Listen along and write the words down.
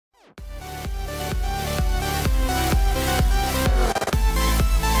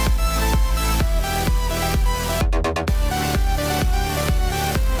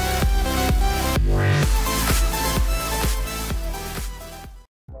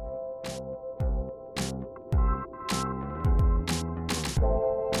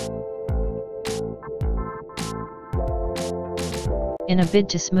In a bid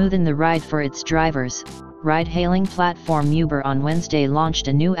to smoothen the ride for its drivers, ride-hailing platform Uber on Wednesday launched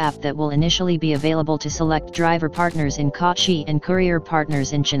a new app that will initially be available to select driver partners in Kochi and courier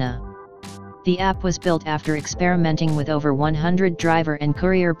partners in Chennai. The app was built after experimenting with over 100 driver and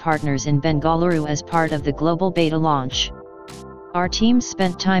courier partners in Bengaluru as part of the global beta launch. Our teams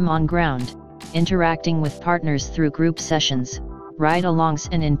spent time on ground, interacting with partners through group sessions, ride-alongs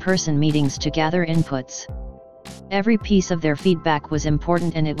and in-person meetings to gather inputs. Every piece of their feedback was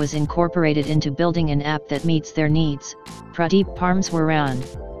important and it was incorporated into building an app that meets their needs, Pradeep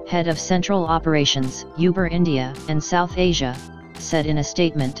Parmswaran, head of Central Operations, Uber India and South Asia, said in a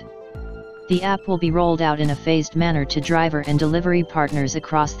statement. The app will be rolled out in a phased manner to driver and delivery partners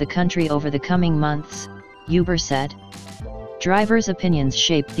across the country over the coming months, Uber said. Drivers' opinions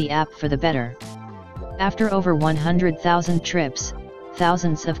shaped the app for the better. After over 100,000 trips,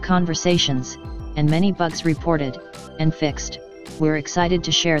 thousands of conversations, and many bugs reported and fixed, we're excited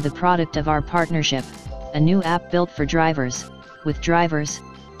to share the product of our partnership, a new app built for drivers, with drivers,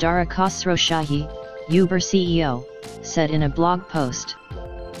 Dara Khosrowshahi, Uber CEO, said in a blog post.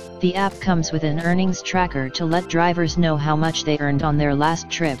 The app comes with an earnings tracker to let drivers know how much they earned on their last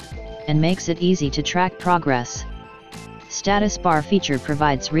trip, and makes it easy to track progress. Status bar feature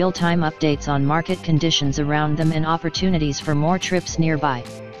provides real-time updates on market conditions around them and opportunities for more trips nearby.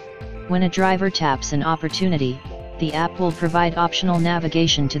 When a driver taps an opportunity, the app will provide optional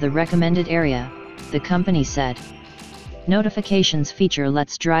navigation to the recommended area, the company said. Notifications feature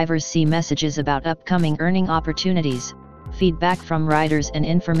lets drivers see messages about upcoming earning opportunities, feedback from riders and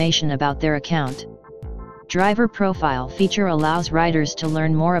information about their account. Driver profile feature allows riders to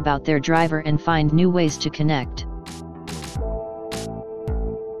learn more about their driver and find new ways to connect.